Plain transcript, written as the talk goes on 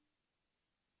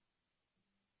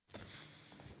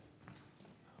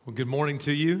Well, good morning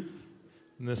to you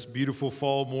in this beautiful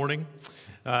fall morning.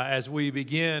 As we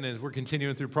begin, as we're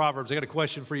continuing through Proverbs, I got a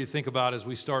question for you to think about as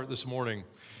we start this morning.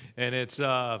 And it's,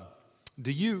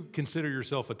 do you consider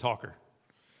yourself a talker?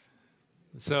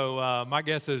 So my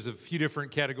guess is there's a few different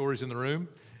categories in the room.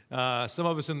 Some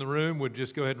of us in the room would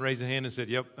just go ahead and raise a hand and say,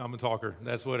 yep, I'm a talker.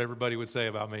 That's what everybody would say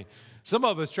about me. Some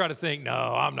of us try to think, no,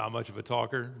 I'm not much of a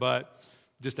talker, but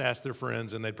just ask their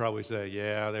friends and they'd probably say,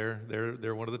 yeah,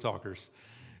 they're one of the talkers.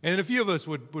 And a few of us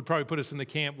would probably put us in the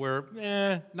camp where,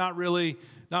 not really,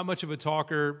 not much of a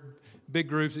talker. Big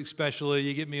groups especially,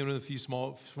 you get me in a few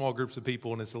small groups of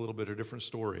people and it's a little bit of a different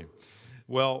story.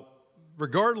 Well,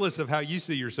 regardless of how you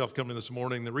see yourself coming this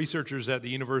morning, the researchers at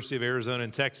the University of Arizona in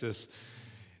Texas,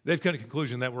 they've come to the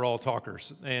conclusion that we're all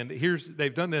talkers. And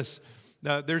they've done this,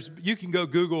 you can go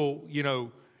Google,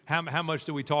 how much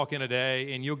do we talk in a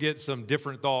day, and you'll get some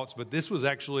different thoughts, but this was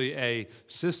actually a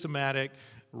systematic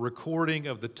recording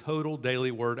of the total daily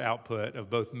word output of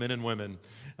both men and women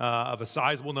of a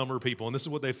sizable number of people. And this is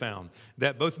what they found,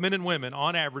 that both men and women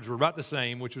on average were about the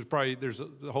same, which was probably, there's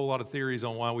a whole lot of theories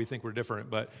on why we think we're different,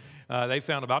 but they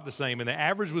found about the same. And the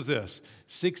average was this,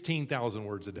 16,000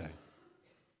 words a day.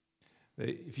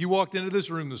 If you walked into this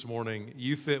room this morning,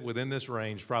 you fit within this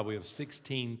range probably of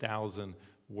 16,000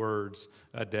 words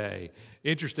a day.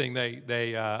 Interesting,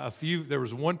 there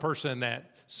was one person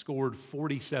that scored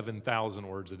 47,000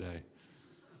 words a day.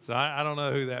 So I don't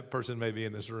know who that person may be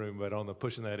in this room, but on the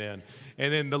pushing that in.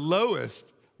 And then the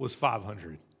lowest was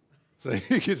 500. So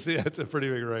you can see that's a pretty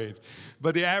big range.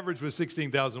 But the average was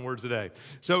 16,000 words a day.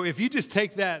 So if you just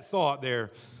take that thought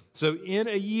there, so in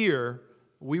a year,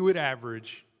 we would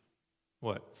average,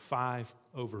 over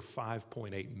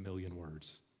 5.8 million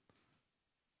words.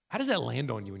 How does that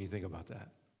land on you when you think about that?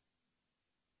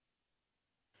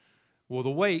 Well, the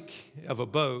wake of a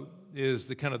boat is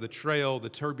the kind of the trail, the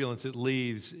turbulence it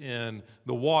leaves in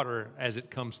the water as it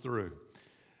comes through.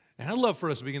 And I'd love for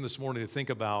us to begin this morning to think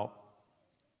about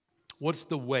what's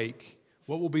the wake,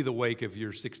 what will be the wake of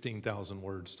your 16,000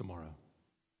 words tomorrow?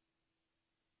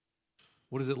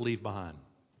 What does it leave behind?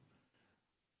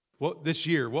 This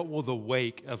year, what will the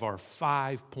wake of our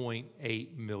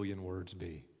 5.8 million words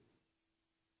be?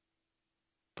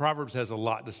 Proverbs has a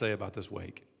lot to say about this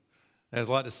wake. It has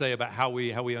a lot to say about how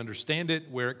we understand it,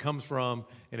 where it comes from,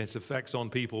 and its effects on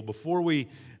people. Before we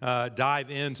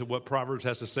dive into what Proverbs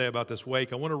has to say about this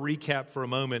wake, I want to recap for a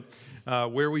moment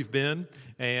where we've been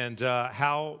and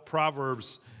how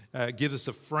Proverbs gives us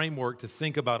a framework to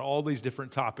think about all these different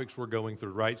topics we're going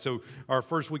through, right? So our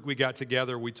first week we got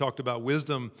together, we talked about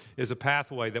wisdom is a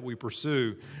pathway that we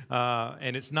pursue,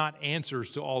 and it's not answers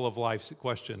to all of life's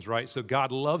questions, right? So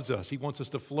God loves us. He wants us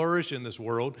to flourish in this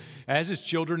world as His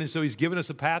children, and so He's given us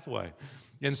a pathway.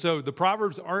 And so the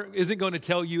Proverbs isn't going to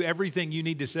tell you everything you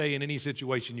need to say in any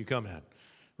situation you come at,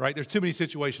 right? There's too many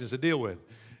situations to deal with.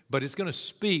 But it's going to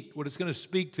speak, what it's going to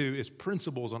speak to is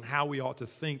principles on how we ought to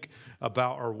think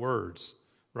about our words,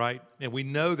 right? And we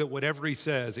know that whatever He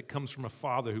says, it comes from a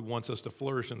Father who wants us to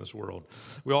flourish in this world.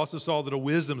 We also saw that a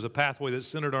wisdom is a pathway that's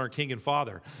centered on our King and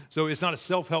Father. So it's not a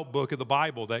self-help book of the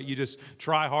Bible that you just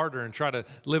try harder and try to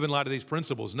live in light of these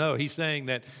principles. No, He's saying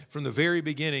that from the very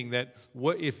beginning that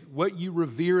what you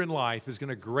revere in life is going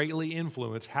to greatly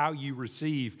influence how you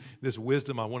receive this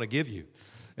wisdom I want to give you.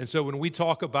 And so when we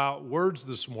talk about words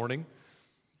this morning,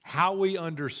 how we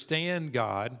understand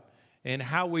God and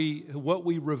what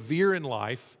we revere in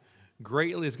life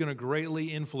is going to greatly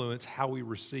influence how we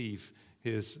receive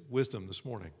His wisdom this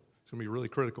morning. It's going to be really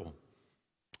critical.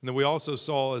 And then we also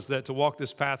saw is that to walk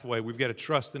this pathway, we've got to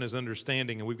trust in His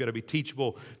understanding and we've got to be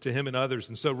teachable to Him and others.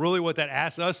 And so really what that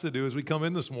asks us to do as we come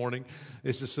in this morning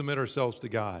is to submit ourselves to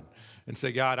God and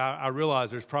say, God, I realize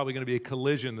there's probably going to be a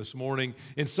collision this morning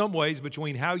in some ways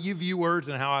between how you view words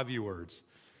and how I view words.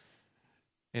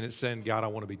 And it's saying, God, I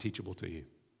want to be teachable to you.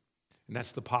 And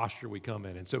that's the posture we come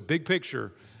in. And so big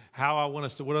picture,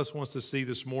 what else wants to see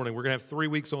this morning? We're going to have 3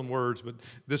 weeks on words, but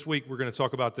this week we're going to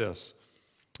talk about this.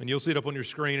 And you'll see it up on your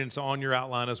screen and it's on your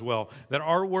outline as well, that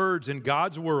our words in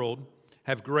God's world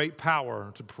have great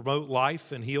power to promote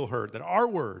life and heal hurt. That our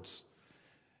words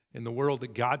in the world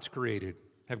that God's created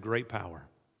have great power.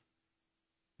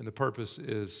 And the purpose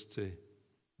is to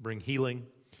bring healing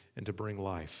and to bring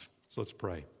life. So let's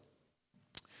pray.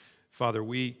 Father,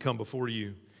 we come before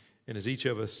you, and as each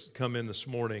of us come in this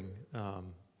morning,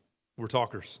 we're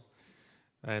talkers.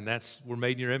 And we're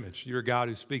made in your image. You're a God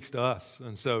who speaks to us.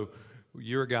 And so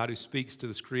you're a God who speaks to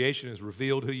this creation, has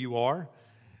revealed who you are,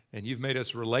 and you've made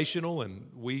us relational, and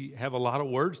we have a lot of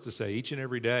words to say each and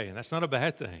every day, and that's not a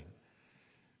bad thing.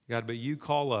 God, but you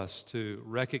call us to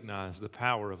recognize the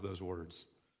power of those words.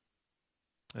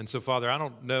 And so, Father, I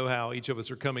don't know how each of us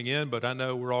are coming in, but I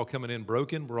know we're all coming in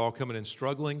broken. We're all coming in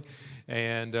struggling.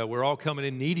 And we're all coming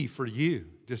in needy for you,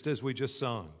 just as we just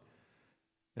sung.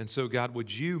 And so, God,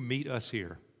 would you meet us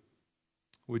here?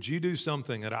 Would you do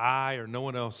something that I or no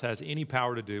one else has any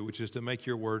power to do, which is to make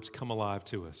your words come alive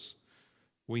to us?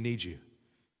 We need you.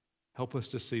 Help us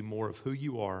to see more of who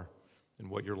you are and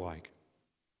what you're like.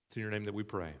 It's in your name that we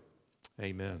pray.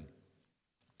 Amen.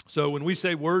 So when we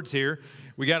say words here,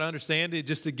 we got to understand it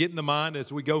just to get in the mind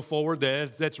as we go forward.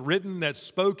 That's written, that's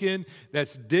spoken,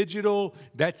 that's digital,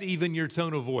 that's even your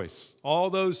tone of voice. All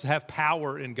those have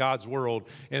power in God's world,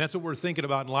 and that's what we're thinking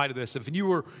about in light of this. If you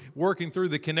were working through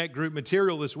the Connect Group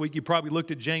material this week, you probably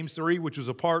looked at James 3, which was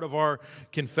a part of our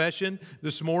confession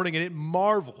this morning, and it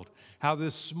marveled how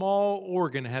this small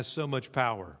organ has so much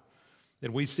power.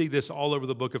 And we see this all over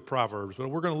the book of Proverbs. But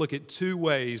we're going to look at two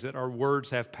ways that our words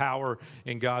have power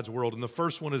in God's world. And the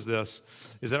first one is this,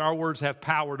 is that our words have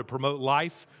power to promote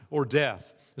life or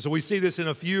death. And so we see this in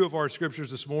a few of our scriptures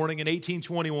this morning. In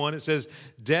 18:21, it says,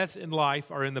 death and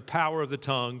life are in the power of the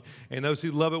tongue, and those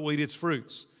who love it will eat its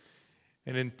fruits.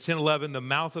 And in 10:11, the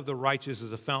mouth of the righteous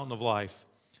is a fountain of life,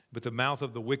 but the mouth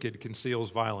of the wicked conceals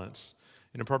violence.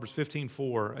 And in Proverbs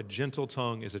 15:4, a gentle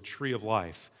tongue is a tree of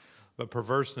life, but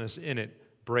perverseness in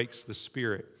it breaks the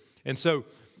spirit. And so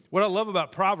what I love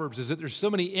about Proverbs is that there's so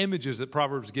many images that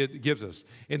Proverbs gives us.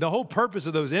 And the whole purpose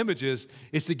of those images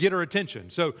is to get our attention.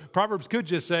 So Proverbs could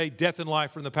just say death and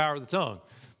life are in the power of the tongue.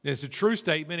 And it's a true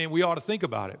statement, and we ought to think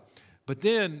about it. But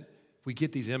then we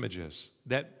get these images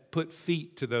that put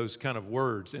feet to those kind of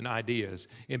words and ideas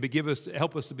and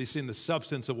help us to be seeing the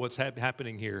substance of what's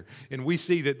happening here. And we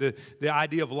see that the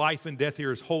idea of life and death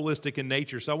here is holistic in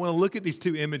nature. So I want to look at these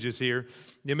two images here,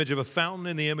 the image of a fountain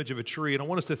and the image of a tree, and I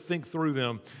want us to think through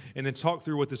them and then talk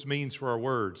through what this means for our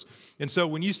words. And so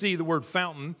when you see the word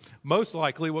fountain, most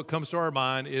likely what comes to our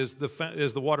mind is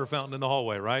the water fountain in the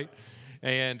hallway, right?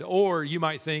 Or you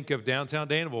might think of downtown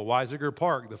Danville, Weisiger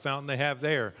Park, the fountain they have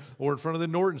there, or in front of the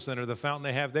Norton Center, the fountain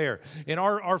they have there. In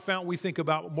our fountain, we think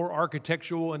about more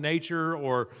architectural in nature,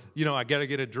 or, I got to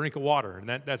get a drink of water, and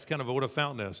that's kind of what a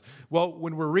fountain is. Well,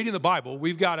 when we're reading the Bible,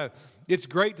 it's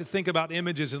great to think about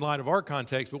images in light of our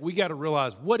context, but we got to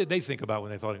realize, what did they think about when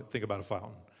they think about a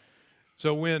fountain?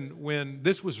 So when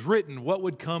this was written, what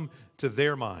would come to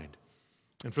their mind?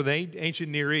 And for the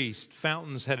ancient Near East,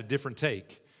 fountains had a different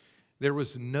take. There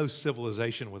was no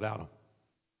civilization without them.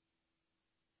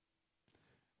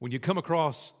 When you come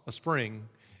across a spring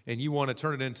and you want to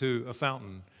turn it into a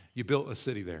fountain, you built a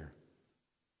city there.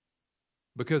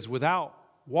 Because without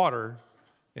water,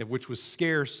 which was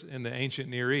scarce in the ancient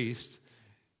Near East,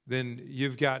 then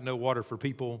you've got no water for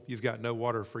people, you've got no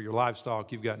water for your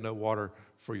livestock, you've got no water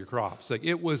for your crops.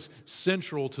 It was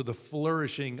central to the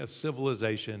flourishing of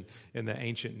civilization in the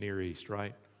ancient Near East,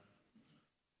 right?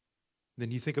 Then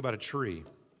you think about a tree.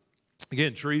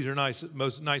 Again, trees are nice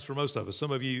for most of us. Some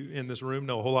of you in this room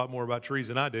know a whole lot more about trees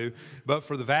than I do. But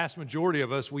for the vast majority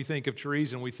of us, we think of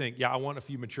trees and we think, I want a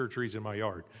few mature trees in my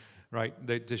yard, right?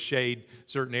 To shade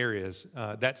certain areas.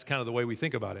 That's kind of the way we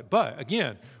think about it. But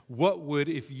again,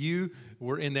 if you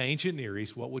were in the ancient Near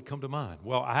East, what would come to mind?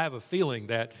 Well, I have a feeling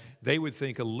that they would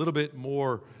think a little bit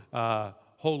more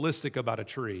holistic about a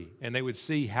tree, and they would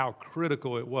see how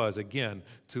critical it was, again,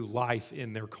 to life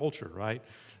in their culture, right?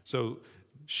 So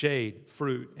shade,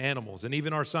 fruit, animals, and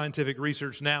even our scientific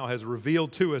research now has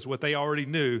revealed to us what they already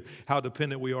knew, how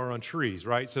dependent we are on trees,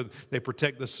 right? So they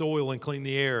protect the soil and clean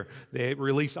the air. They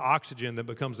release oxygen that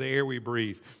becomes the air we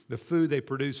breathe. The food they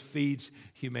produce feeds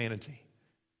humanity.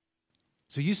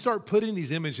 So you start putting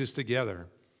these images together,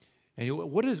 and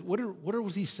what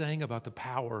was he saying about the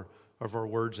power of our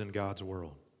words in God's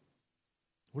world?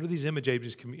 What are these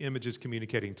images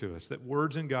communicating to us? That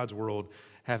words in God's world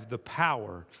have the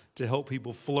power to help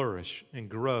people flourish and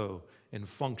grow and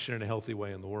function in a healthy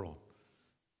way in the world.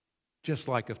 Just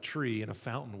like a tree and a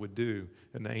fountain would do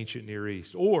in the ancient Near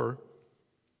East. Or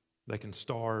they can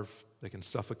starve, they can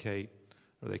suffocate,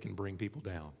 or they can bring people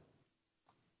down.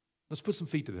 Let's put some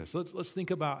feet to this. Let's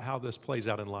think about how this plays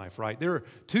out in life, right? There are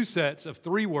two sets of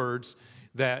three words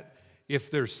that,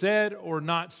 if they're said or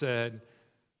not said,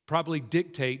 probably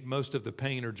dictate most of the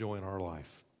pain or joy in our life.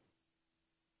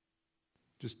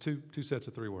 Just two sets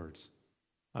of three words.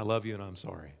 I love you and I'm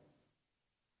sorry.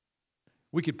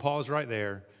 We could pause right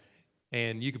there,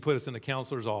 and you could put us in a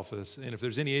counselor's office, and if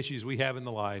there's any issues we have in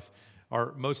the life,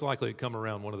 are most likely to come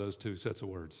around one of those two sets of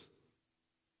words,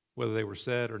 whether they were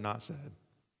said or not said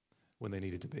when they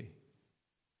needed to be.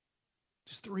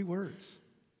 Just three words.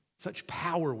 Such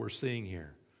power we're seeing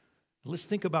here. Let's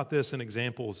think about this in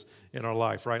examples in our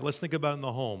life, right? Let's think about in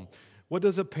the home. What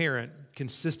does a parent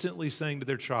consistently saying to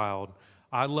their child,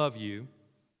 I love you,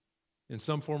 in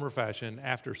some form or fashion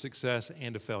after success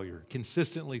and a failure,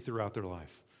 consistently throughout their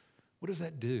life? What does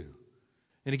that do?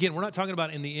 And again, we're not talking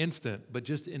about in the instant, but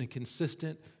just in a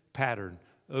consistent pattern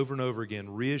over and over again,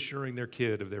 reassuring their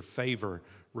kid of their favor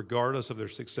regardless of their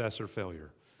success or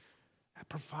failure. That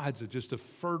provides just a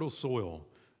fertile soil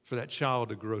for that child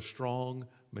to grow strong,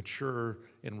 mature,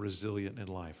 and resilient in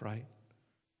life, right?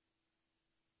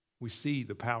 We see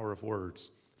the power of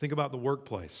words. Think about the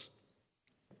workplace.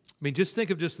 I mean, just think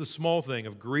of just the small thing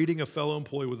of greeting a fellow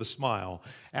employee with a smile,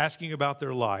 asking about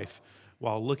their life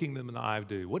while looking them in the eye of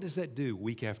duty. What does that do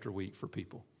week after week for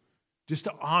people? Just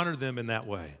to honor them in that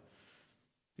way.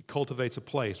 It cultivates a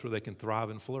place where they can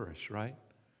thrive and flourish, right?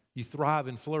 You thrive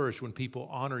and flourish when people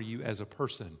honor you as a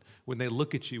person, when they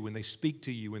look at you, when they speak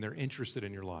to you, when they're interested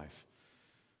in your life.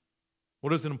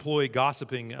 What is an employee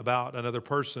gossiping about another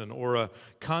person or a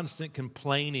constant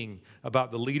complaining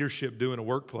about the leadership do in a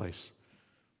workplace?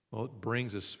 Well, it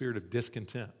brings a spirit of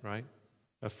discontent, right?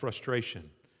 Of frustration.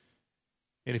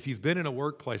 And if you've been in a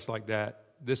workplace like that,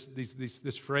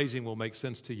 this phrasing will make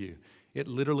sense to you. It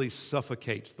literally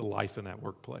suffocates the life in that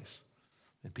workplace,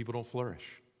 and people don't flourish.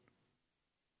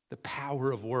 The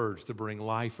power of words to bring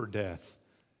life or death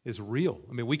is real.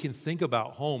 I mean, we can think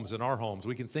about homes in our homes.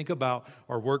 We can think about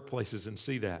our workplaces and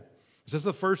see that. This is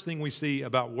the first thing we see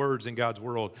about words in God's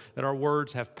world, that our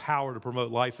words have power to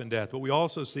promote life and death. But we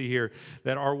also see here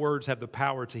that our words have the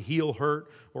power to heal hurt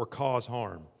or cause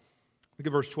harm. Look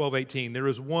at verse 12-18. There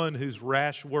is one whose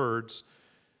rash words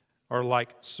are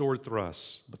like sword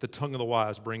thrusts, but the tongue of the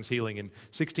wise brings healing. In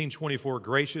 16:24,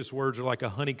 gracious words are like a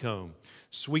honeycomb,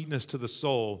 sweetness to the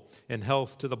soul and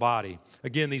health to the body.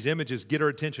 Again, these images get our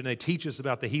attention. They teach us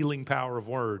about the healing power of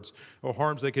words or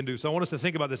harms they can do. So I want us to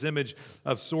think about this image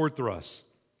of sword thrusts.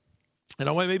 And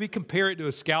I want to maybe compare it to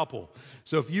a scalpel.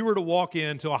 So if you were to walk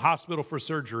into a hospital for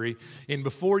surgery, and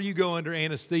before you go under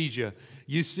anesthesia,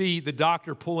 you see the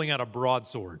doctor pulling out a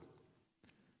broadsword.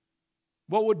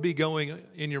 What would be going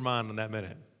in your mind in that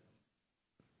minute?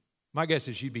 My guess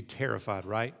is you'd be terrified,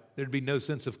 right? There'd be no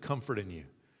sense of comfort in you.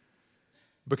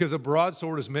 Because a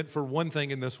broadsword is meant for one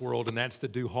thing in this world, and that's to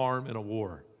do harm in a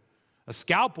war. A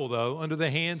scalpel, though, under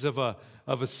the hands of a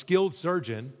skilled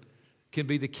surgeon, can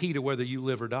be the key to whether you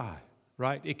live or die,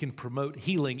 right? It can promote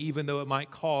healing, even though it might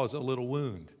cause a little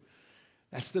wound.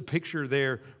 That's the picture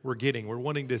there we're getting. We're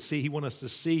wanting to see, he wants us to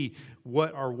see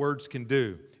what our words can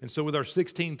do. And so with our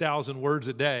 16,000 words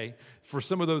a day, for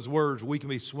some of those words, we can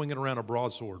be swinging around a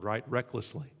broadsword, right,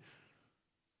 recklessly.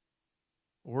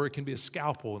 Or it can be a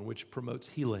scalpel in which promotes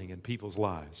healing in people's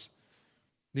lives.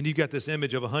 Then you've got this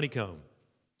image of a honeycomb.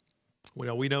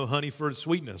 Well, we know honey for its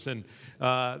sweetness, and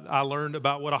I learned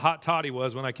about what a hot toddy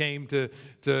was when I came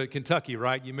to Kentucky,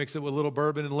 right? You mix it with a little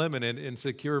bourbon and lemon and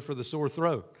secure for the sore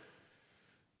throat.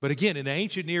 But again, in the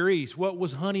ancient Near East, what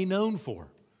was honey known for?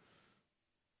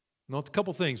 Well, a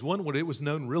couple things. One, it was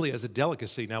known really as a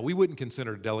delicacy. Now, we wouldn't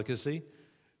consider it a delicacy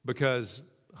because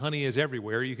honey is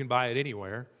everywhere. You can buy it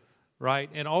anywhere, right?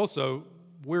 And also,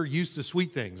 we're used to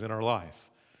sweet things in our life.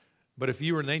 But if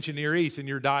you were in the ancient Near East and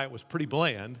your diet was pretty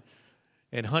bland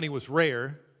and honey was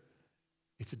rare,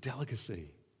 it's a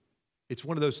delicacy. It's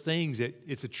one of those things that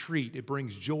it's a treat. It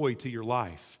brings joy to your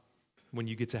life when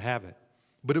you get to have it.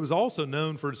 But it was also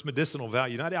known for its medicinal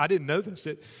value. And I didn't know this,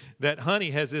 that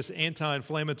honey has this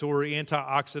anti-inflammatory,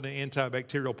 antioxidant,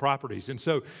 antibacterial properties. And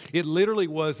so it literally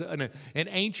was an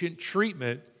ancient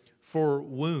treatment for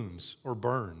wounds or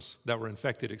burns that were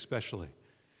infected especially.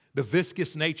 The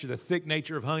viscous nature, the thick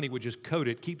nature of honey would just coat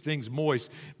it, keep things moist.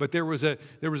 But there was a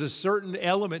certain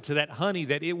element to that honey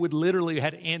that it would literally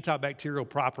had antibacterial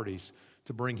properties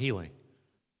to bring healing.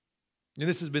 And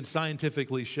this has been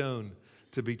scientifically shown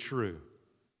to be true.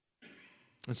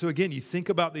 And so again, you think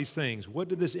about these things. What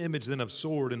did this image then of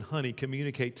sword and honey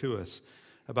communicate to us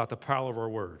about the power of our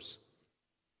words?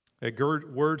 That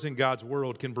words in God's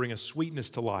world can bring a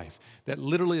sweetness to life that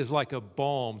literally is like a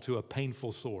balm to a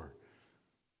painful sore.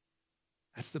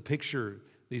 That's the picture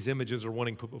these images are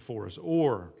wanting to put before us.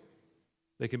 Or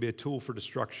they can be a tool for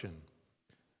destruction,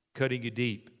 cutting you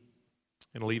deep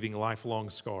and leaving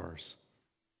lifelong scars.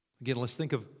 Again, let's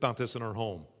think about this in our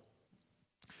home.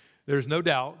 There's no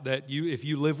doubt that if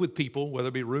you live with people, whether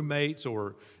it be roommates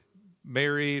or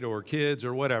married or kids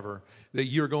or whatever, that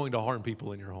you're going to harm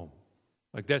people in your home.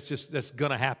 Like that's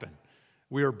going to happen.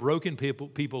 We are broken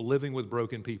people living with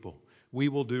broken people. We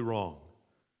will do wrong.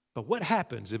 But what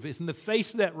happens if in the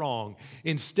face of that wrong,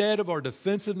 instead of our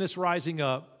defensiveness rising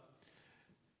up,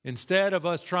 instead of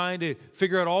us trying to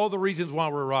figure out all the reasons why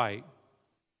we're right,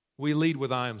 we lead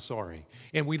with I am sorry.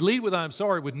 And we lead with I am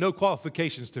sorry with no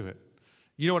qualifications to it.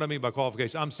 You know what I mean by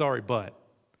qualification? I'm sorry, but.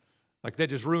 Like that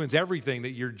just ruins everything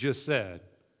that you're just said.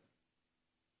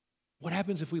 What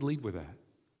happens if we lead with that?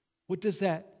 What does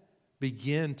that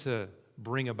begin to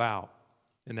bring about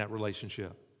in that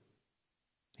relationship?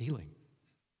 Healing.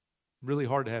 Really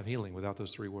hard to have healing without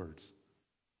those three words,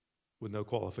 with no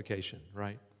qualification,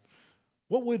 right?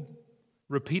 What would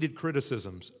repeated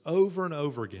criticisms over and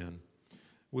over again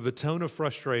with a tone of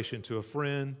frustration to a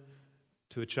friend,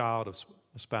 to a child,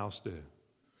 a spouse do?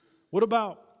 What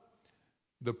about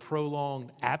the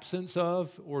prolonged absence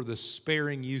of or the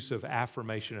sparing use of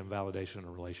affirmation and validation in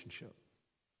a relationship?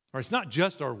 Or it's not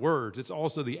just our words, it's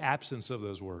also the absence of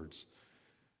those words.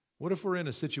 What if we're in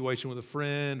a situation with a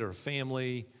friend or a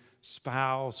family,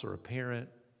 spouse or a parent,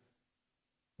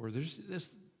 where there's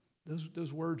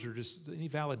those words are just any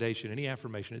validation, any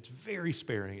affirmation, it's very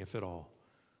sparing, if at all.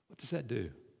 What does that do?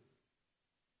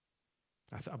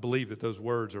 I believe that those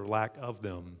words or lack of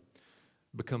them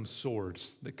become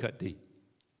swords that cut deep.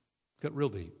 Cut real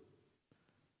deep.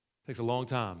 It takes a long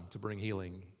time to bring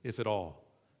healing, if at all,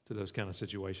 to those kind of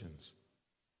situations.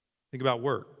 Think about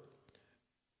work.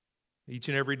 Each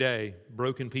and every day,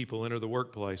 broken people enter the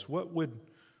workplace. What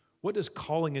does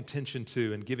calling attention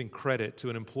to and giving credit to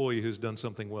an employee who's done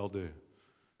something well do?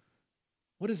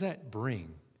 What does that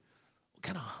bring? What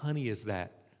kind of honey is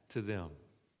that to them?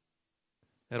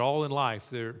 That all in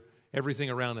life, everything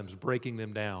around them is breaking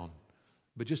them down.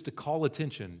 But just to call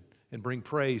attention and bring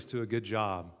praise to a good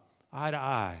job, eye to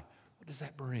eye, what does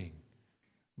that bring?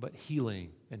 But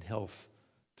healing and health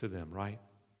to them, right?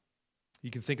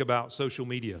 You can think about social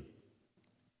media.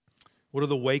 What are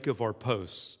the wake of our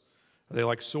posts? Are they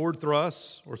like sword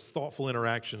thrusts or thoughtful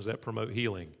interactions that promote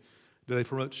healing? Do they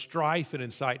promote strife and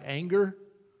incite anger?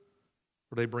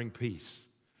 Or do they bring peace?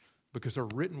 Because our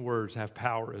written words have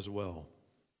power as well.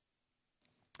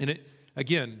 And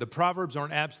again, the Proverbs are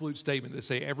an absolute statement that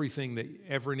say everything that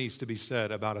ever needs to be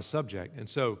said about a subject. And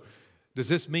so, does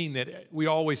this mean that we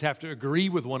always have to agree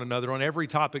with one another on every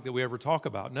topic that we ever talk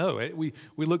about? No. We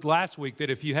looked last week that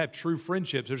if you have true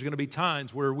friendships, there's going to be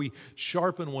times where we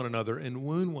sharpen one another and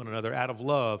wound one another out of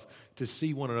love to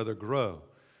see one another grow.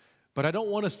 But I don't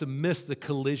want us to miss the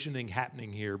collisioning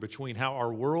happening here between how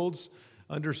our world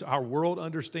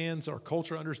understands, our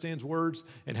culture understands words,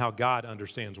 and how God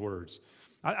understands words.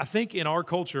 I think in our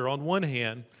culture, on one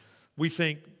hand, we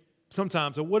think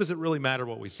sometimes, what does it really matter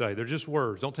what we say? They're just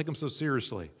words. Don't take them so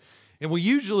seriously. And we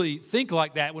usually think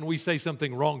like that when we say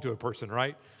something wrong to a person,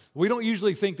 right? We don't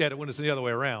usually think that when it's the other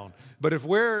way around. But if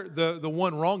we're the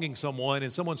one wronging someone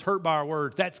and someone's hurt by our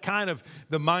words, that's kind of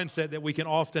the mindset that we can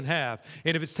often have.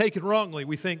 And if it's taken wrongly,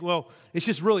 we think, well, it's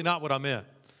just really not what I meant.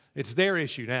 It's their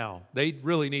issue now. They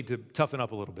really need to toughen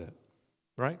up a little bit,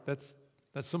 right? That's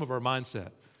some of our mindset.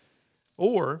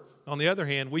 Or, on the other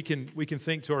hand, we can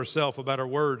think to ourselves about our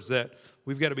words that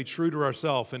we've got to be true to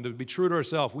ourselves. And to be true to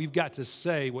ourselves, we've got to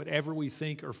say whatever we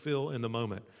think or feel in the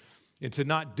moment. And to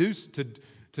not do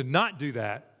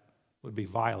that would be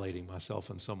violating myself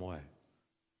in some way.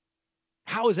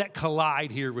 How does that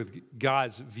collide here with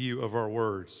God's view of our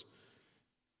words?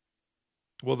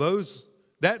 Well,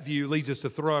 that view leads us to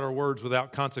throw out our words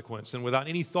without consequence and without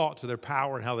any thought to their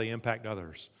power and how they impact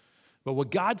others. But what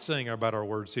God's saying about our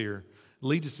words here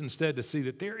leads us instead to see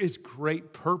that there is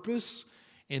great purpose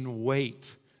and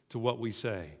weight to what we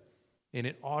say. And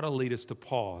it ought to lead us to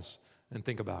pause and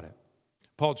think about it.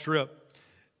 Paul Tripp,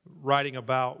 writing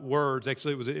about words,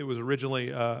 actually it was originally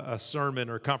a sermon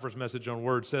or a conference message on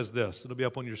words, says this. It'll be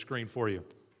up on your screen for you.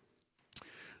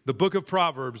 The book of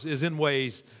Proverbs is in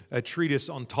ways a treatise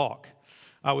on talk.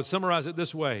 I would summarize it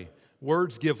this way.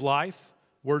 Words give life,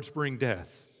 words bring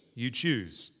death. You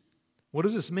choose. What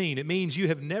does this mean? It means you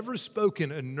have never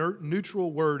spoken a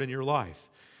neutral word in your life.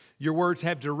 Your words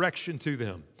have direction to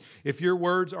them. If your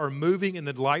words are moving in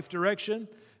the life direction,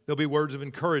 they'll be words of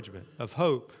encouragement, of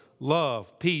hope,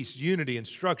 love, peace, unity,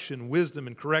 instruction, wisdom,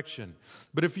 and correction.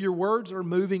 But if your words are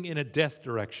moving in a death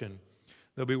direction,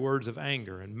 they'll be words of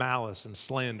anger and malice and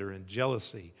slander and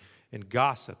jealousy and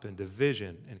gossip and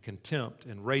division and contempt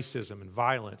and racism and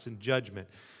violence and judgment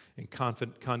and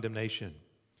condemnation.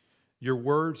 Your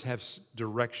words have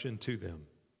direction to them.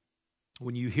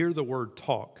 When you hear the word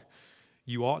talk,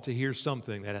 you ought to hear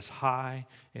something that is high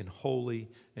and holy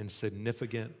and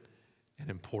significant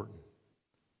and important.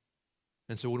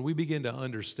 And so when we begin to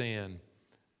understand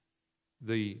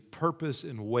the purpose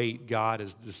and weight God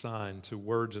has assigned to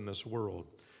words in this world,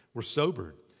 we're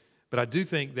sobered. But I do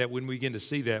think that when we begin to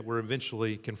see that, we're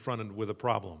eventually confronted with a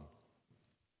problem.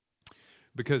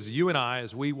 Because you and I,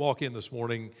 as we walk in this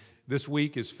morning, this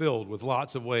week is filled with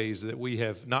lots of ways that we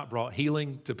have not brought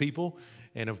healing to people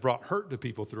and have brought hurt to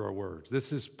people through our words.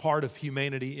 This is part of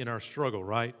humanity in our struggle,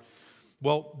 right?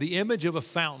 Well, the image of a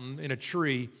fountain in a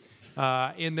tree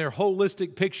in their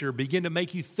holistic picture begin to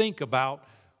make you think about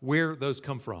where those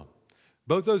come from.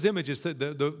 Both those images,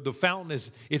 the fountain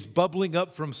it's bubbling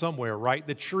up from somewhere, right?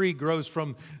 The tree grows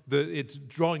from it's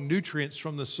drawing nutrients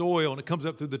from the soil, and it comes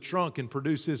up through the trunk and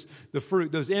produces the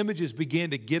fruit. Those images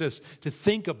begin to get us to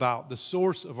think about the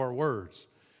source of our words.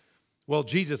 Well,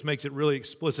 Jesus makes it really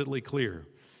explicitly clear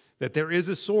that there is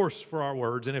a source for our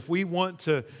words, and if we want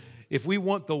the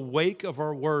wake of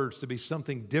our words to be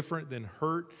something different than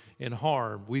hurt and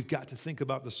harm, we've got to think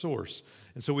about the source.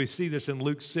 And so we see this in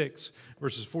Luke 6,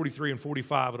 verses 43 and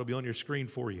 45. It'll be on your screen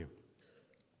for you.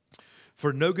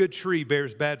 For no good tree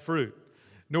bears bad fruit,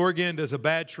 nor again does a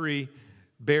bad tree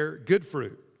bear good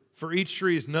fruit. For each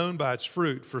tree is known by its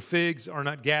fruit. For figs are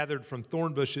not gathered from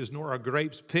thorn bushes, nor are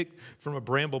grapes picked from a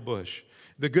bramble bush.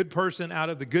 The good person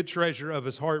out of the good treasure of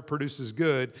his heart produces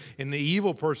good, and the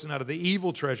evil person out of the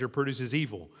evil treasure produces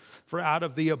evil. For out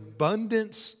of the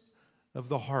abundance of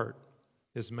the heart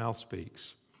his mouth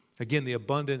speaks. Again, the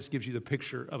abundance gives you the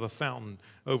picture of a fountain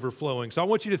overflowing. So I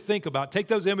want you to take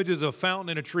those images of a fountain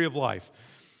and a tree of life,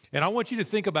 and I want you to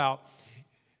think about,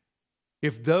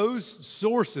 if those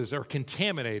sources are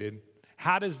contaminated,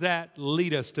 how does that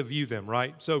lead us to view them,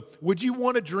 right? So would you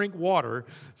want to drink water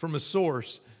from a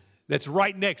source that's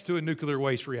right next to a nuclear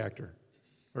waste reactor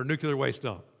or nuclear waste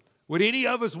dump? Would any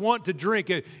of us want to drink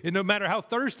it? And no matter how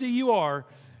thirsty you are,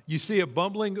 you see a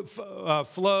bubbling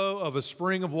flow of a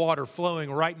spring of water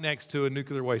flowing right next to a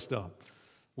nuclear waste dump.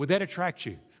 Would that attract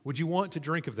you? Would you want to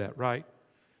drink of that, right?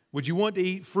 Would you want to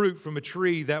eat fruit from a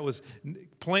tree that was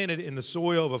planted in the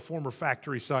soil of a former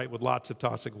factory site with lots of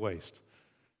toxic waste?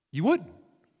 You wouldn't.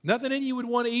 Nothing in you would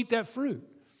want to eat that fruit.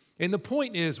 And the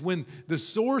point is, when the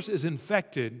source is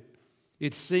infected,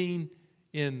 it's seen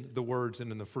in the words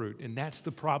and in the fruit. And that's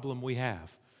the problem we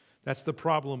have. That's the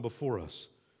problem before us.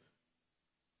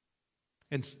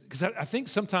 And because I think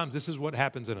sometimes this is what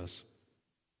happens in us.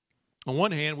 On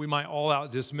one hand, we might all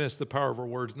out dismiss the power of our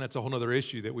words, and that's a whole other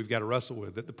issue that we've got to wrestle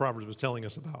with, that the Proverbs was telling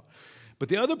us about. But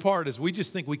the other part is we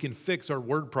just think we can fix our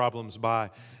word problems by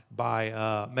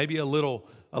maybe a little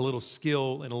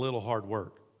skill and a little hard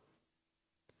work.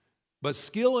 But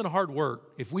skill and hard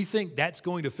work, if we think that's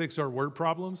going to fix our word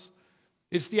problems,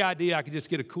 it's the idea I could just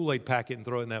get a Kool-Aid packet and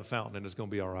throw it in that fountain and it's going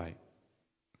to be all right.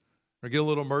 Or get a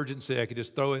little emergency, I could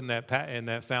just throw it in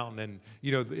that fountain and,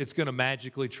 it's going to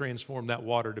magically transform that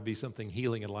water to be something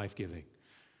healing and life-giving.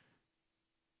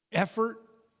 Effort,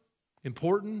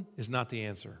 important, is not the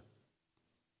answer.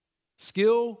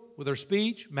 Skill with our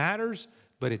speech matters,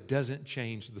 but it doesn't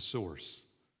change the source.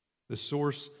 The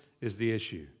source is the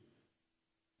issue.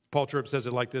 Paul Tripp says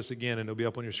it like this again, and it'll be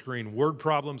up on your screen. Word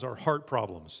problems are heart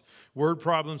problems. Word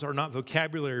problems are not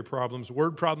vocabulary problems.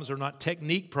 Word problems are not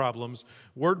technique problems.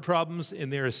 Word problems in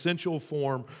their essential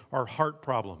form are heart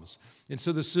problems. And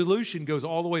so the solution goes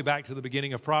all the way back to the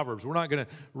beginning of Proverbs. We're not going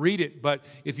to read it, but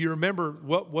if you remember,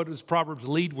 what does Proverbs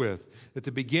lead with? That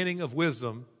the beginning of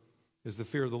wisdom is the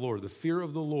fear of the Lord. The fear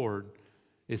of the Lord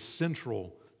is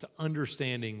central to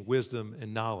understanding wisdom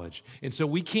and knowledge. And so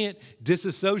we can't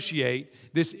disassociate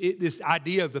this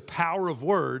idea of the power of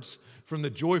words from the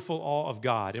joyful awe of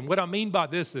God. And what I mean by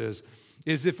this is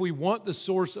if we want the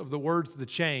source of the words to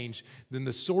change, then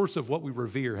the source of what we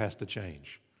revere has to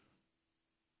change.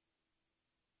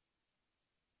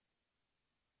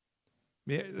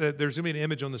 There's going to be an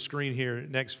image on the screen here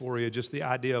next for you, just the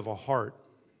idea of a heart.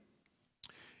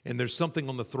 And there's something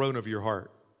on the throne of your heart.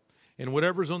 And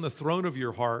whatever's on the throne of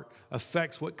your heart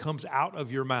affects what comes out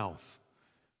of your mouth,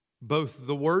 both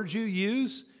the words you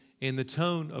use and the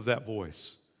tone of that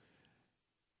voice.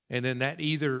 And then that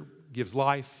either gives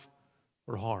life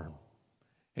or harm.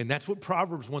 And that's what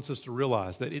Proverbs wants us to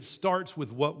realize, that it starts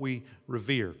with what we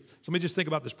revere. So let me just think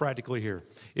about this practically here.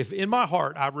 If in my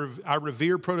heart I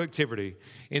revere productivity,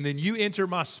 and then you enter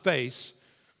my space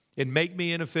and make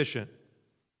me inefficient,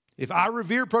 if I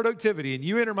revere productivity and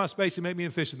you enter my space and make me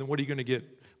inefficient, then what are you going to get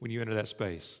when you enter that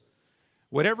space?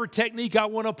 Whatever technique I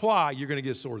want to apply, you're going to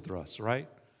get sword thrusts, right?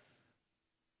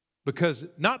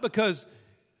 Not because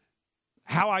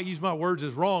how I use my words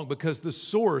is wrong, because the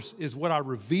source is what I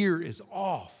revere is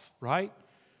off, right?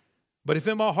 But if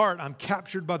in my heart I'm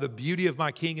captured by the beauty of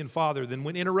my King and Father, then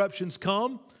when interruptions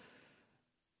come,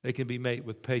 they can be met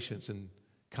with patience and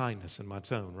kindness in my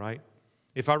tone, right?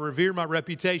 If I revere my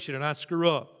reputation and I screw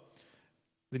up,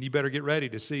 then you better get ready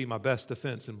to see my best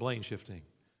defense and blame shifting,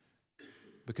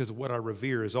 because of what I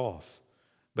revere is off.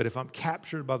 But if I'm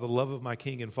captured by the love of my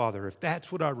King and Father, if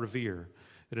that's what I revere,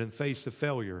 then in face of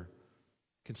failure,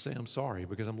 can say, I'm sorry,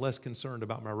 because I'm less concerned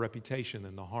about my reputation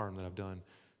than the harm that I've done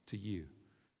to you.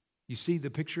 You see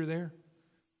the picture there?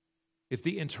 If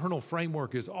the internal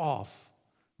framework is off,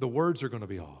 the words are going to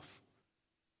be off.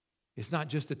 It's not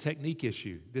just a technique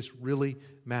issue. This really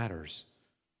matters.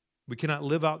 We cannot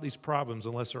live out these problems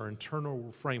unless our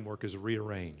internal framework is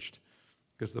rearranged,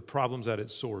 because the problem's at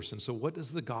its source. And so what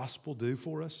does the gospel do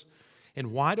for us?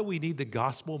 And why do we need the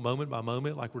gospel moment by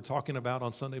moment like we're talking about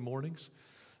on Sunday mornings?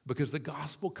 Because the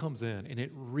gospel comes in and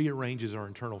it rearranges our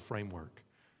internal framework.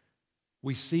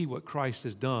 We see what Christ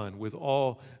has done with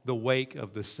all the wake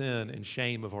of the sin and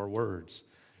shame of our words.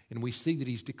 And we see that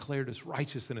He's declared us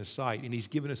righteous in His sight, and He's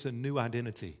given us a new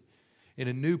identity and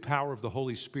a new power of the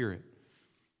Holy Spirit.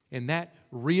 And that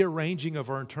rearranging of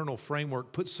our internal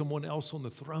framework puts someone else on the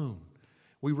throne.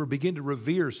 We begin to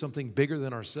revere something bigger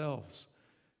than ourselves.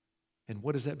 And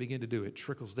what does that begin to do? It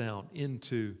trickles down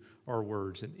into our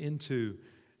words and into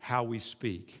how we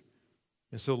speak.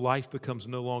 And so life becomes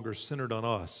no longer centered on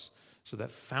us. So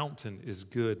that fountain is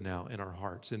good now in our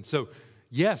hearts. And so,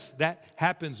 yes, that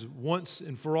happens once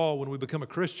and for all when we become a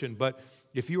Christian. But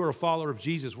if you are a follower of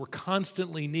Jesus, we're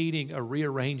constantly needing a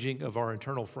rearranging of our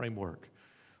internal framework.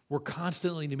 We're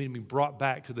constantly needing to be brought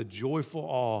back to the joyful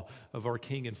awe of our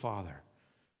King and Father.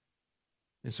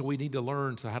 And so we need to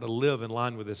learn how to live in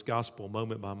line with this gospel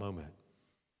moment by moment.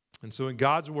 And so in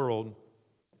God's world,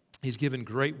 He's given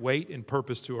great weight and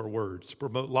purpose to our words, to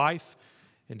promote life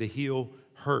and to heal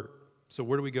hurt. So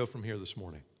where do we go from here this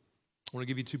morning? I want to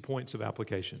give you 2 points of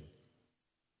application.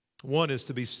 One is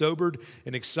to be sobered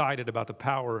and excited about the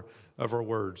power of our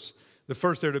words. The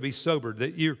first there, to be sobered,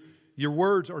 that your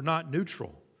words are not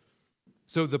neutral.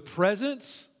 So the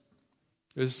presence,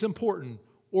 this is important,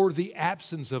 or the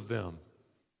absence of them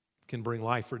can bring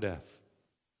life or death.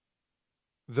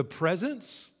 The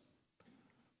presence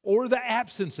or the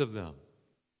absence of them.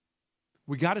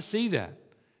 We got to see that.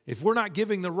 If we're not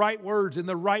giving the right words in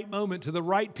the right moment to the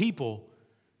right people,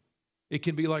 it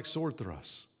can be like sword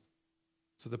thrusts.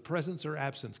 So the presence or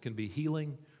absence can be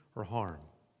healing or harm.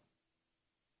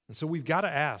 And so we've got to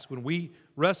ask, when we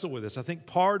wrestle with this, I think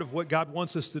part of what God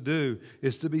wants us to do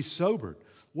is to be sobered.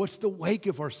 What's the wake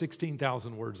of our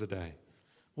 16,000 words a day?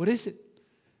 What is it?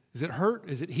 Is it hurt?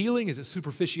 Is it healing? Is it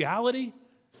superficiality?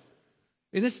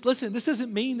 And this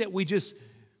doesn't mean that we just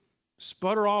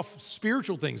sputter off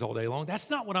spiritual things all day long. That's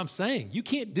not what I'm saying. You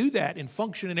can't do that and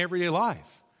function in everyday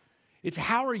life. It's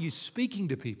how are you speaking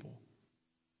to people?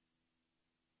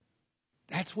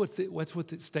 That's what's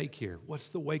at stake here. What's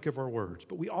the wake of our words?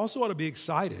 But we also ought to be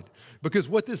excited, because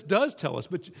what this does tell us,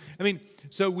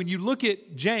 so when you look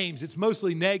at James, it's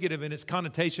mostly negative in its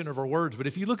connotation of our words. But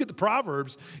if you look at the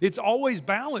Proverbs, it's always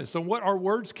balanced on what our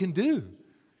words can do,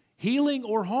 healing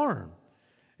or harm.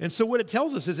 And so what it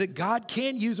tells us is that God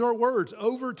can use our words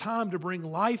over time to bring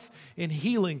life and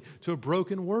healing to a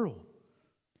broken world.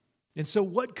 And so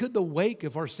what could the wake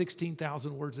of our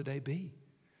 16,000 words a day be?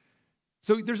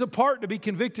 So there's a part to be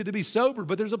convicted, to be sober,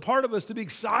 but there's a part of us to be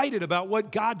excited about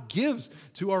what God gives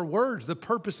to our words, the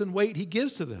purpose and weight He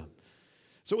gives to them.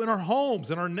 So in our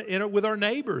homes, with our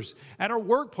neighbors, at our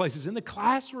workplaces, in the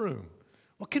classroom,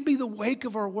 what can be the wake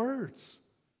of our words?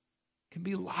 It can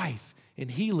be life and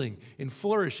healing and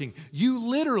flourishing. You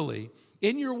literally,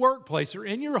 in your workplace or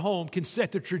in your home, can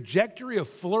set the trajectory of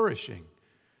flourishing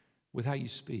with how you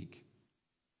speak.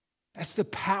 That's the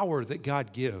power that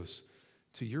God gives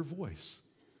to your voice.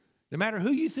 No matter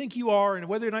who you think you are and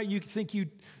whether or not you think you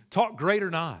talk great or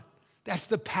not, that's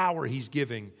the power He's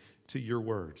giving to your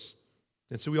words.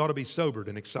 And so we ought to be sobered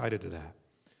and excited to that.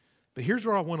 But here's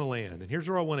where I want to land, and here's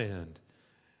where I want to end,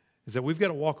 is that we've got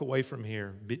to walk away from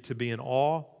here to be in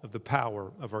awe of the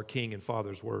power of our King and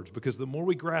Father's words, because the more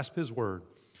we grasp His word,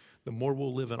 the more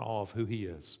we'll live in awe of who He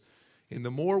is. And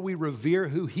the more we revere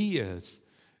who He is,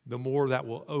 the more that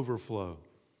will overflow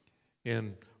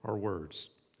in our words.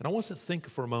 And I want us to think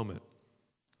for a moment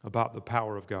about the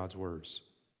power of God's words.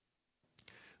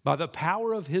 By the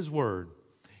power of His word,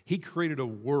 He created a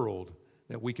world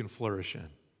that we can flourish in.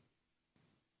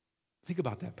 Think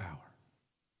about that power.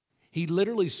 He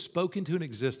literally spoke into an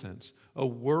existence a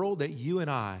world that you and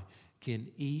I can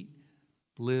eat,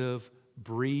 live,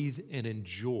 breathe, and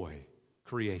enjoy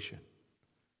creation.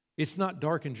 It's not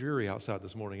dark and dreary outside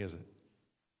this morning, is it?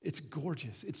 It's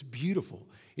gorgeous. It's beautiful.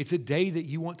 It's a day that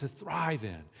you want to thrive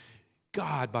in.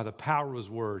 God, by the power of His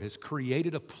word, has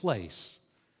created a place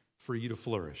for you to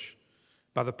flourish.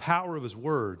 By the power of His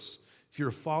words, if you're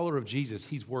a follower of Jesus,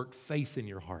 He's worked faith in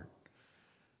your heart.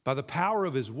 By the power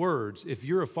of His words, if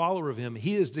you're a follower of Him,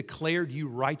 He has declared you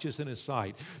righteous in His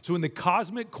sight. So in the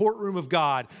cosmic courtroom of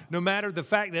God, no matter the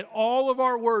fact that all of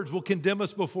our words will condemn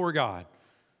us before God,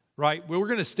 right? We're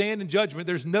going to stand in judgment.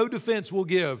 There's no defense we'll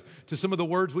give to some of the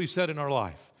words we've said in our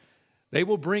life. They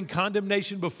will bring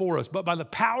condemnation before us, but by the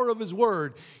power of His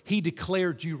word, He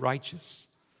declared you righteous.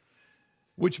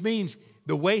 Which means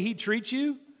the way He treats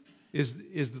you is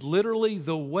literally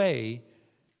the way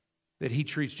that He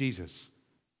treats Jesus,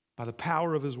 by the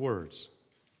power of His words.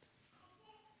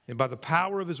 And by the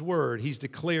power of His word, He's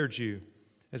declared you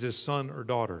as His son or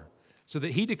daughter. So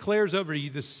that He declares over you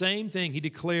the same thing He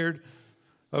declared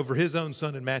over His own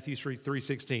Son in Matthew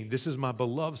 3:16. This is my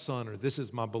beloved Son, or this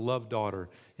is my beloved daughter,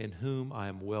 in whom I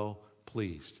am well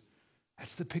pleased.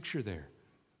 That's the picture there.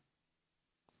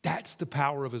 That's the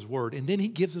power of His word. And then He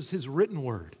gives us His written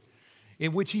word,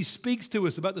 in which He speaks to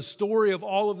us about the story of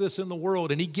all of this in the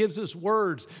world. And He gives us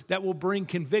words that will bring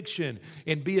conviction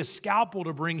and be a scalpel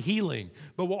to bring healing,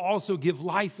 but will also give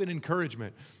life and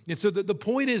encouragement. And so the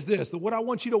point is this, that what I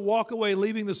want you to walk away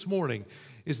leaving this morning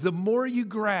is the more you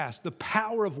grasp the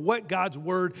power of what God's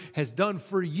word has done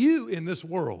for you in this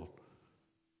world,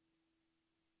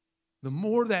 the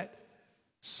more that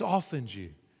softens you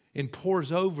and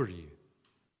pours over you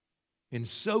and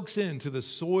soaks into the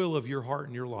soil of your heart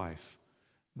and your life,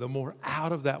 the more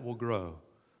out of that will grow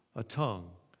a tongue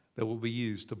that will be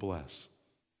used to bless.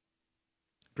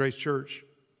 Grace Church,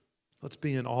 let's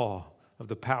be in awe of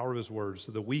the power of His words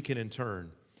so that we can in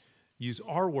turn use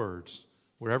our words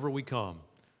wherever we come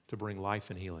to bring life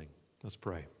and healing. Let's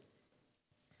pray.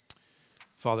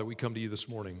 Father, we come to you this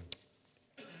morning.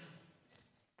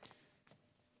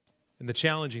 And the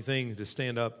challenging thing to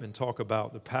stand up and talk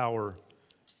about the power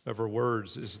of our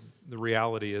words is the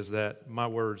reality is that my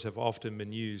words have often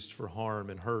been used for harm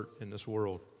and hurt in this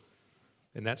world.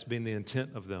 And that's been the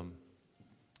intent of them.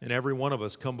 And every one of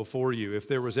us come before you. If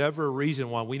there was ever a reason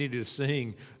why we needed to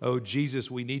sing, "Oh,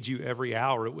 Jesus, we need you every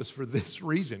hour," it was for this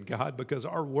reason, God, because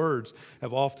our words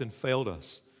have often failed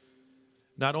us.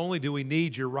 Not only do we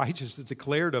need your righteousness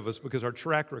declared of us because our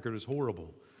track record is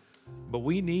horrible, but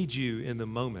we need you in the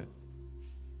moment.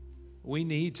 We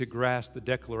need to grasp the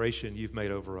declaration you've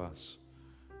made over us.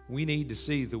 We need to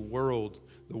see the world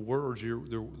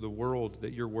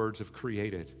that your words have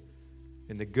created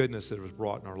and the goodness that it was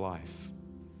brought in our life.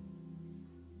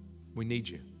 We need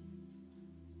you.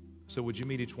 So would you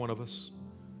meet each one of us?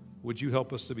 Would you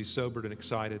help us to be sobered and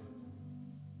excited?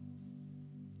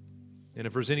 And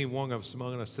if there's anyone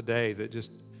among us today that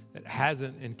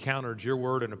hasn't encountered your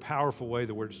word in a powerful way,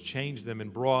 the word's changed them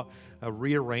and brought a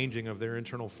rearranging of their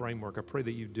internal framework, I pray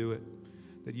that you do it,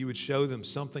 that you would show them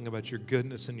something about your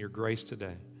goodness and your grace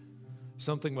today,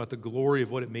 something about the glory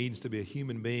of what it means to be a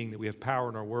human being, that we have power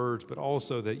in our words, but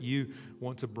also that you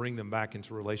want to bring them back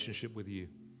into relationship with you.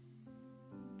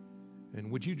 And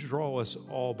would you draw us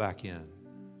all back in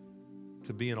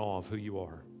to be in awe of who you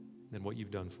are and what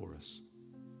you've done for us?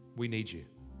 We need you.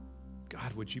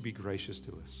 God, would you be gracious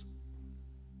to us?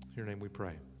 In your name we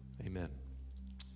pray. Amen.